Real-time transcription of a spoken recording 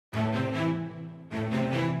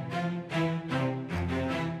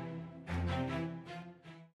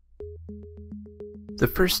The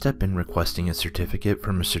first step in requesting a certificate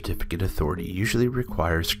from a certificate authority usually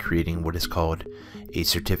requires creating what is called a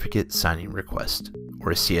certificate signing request, or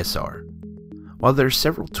a CSR. While there are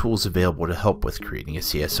several tools available to help with creating a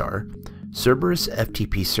CSR, Cerberus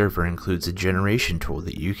FTP Server includes a generation tool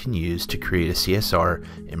that you can use to create a CSR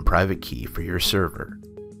and private key for your server.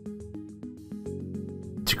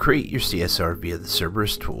 To create your CSR via the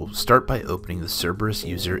Cerberus tool, start by opening the Cerberus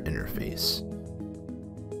user interface.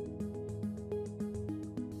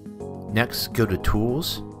 Next, go to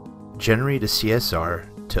Tools, Generate a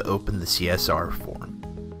CSR to open the CSR form.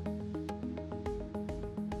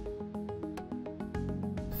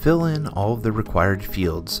 Fill in all of the required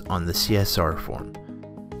fields on the CSR form,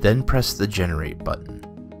 then press the Generate button.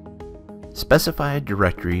 Specify a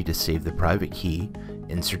directory to save the private key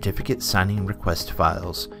and certificate signing request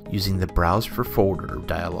files using the Browse for Folder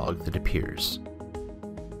dialog that appears.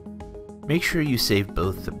 Make sure you save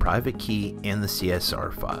both the private key and the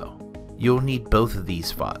CSR file. You will need both of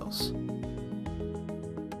these files.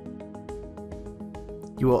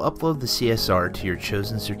 You will upload the CSR to your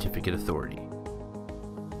chosen certificate authority.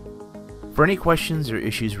 For any questions or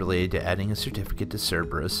issues related to adding a certificate to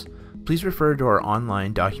Cerberus, please refer to our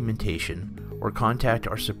online documentation or contact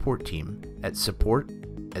our support team at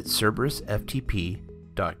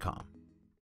support@cerberusftp.com.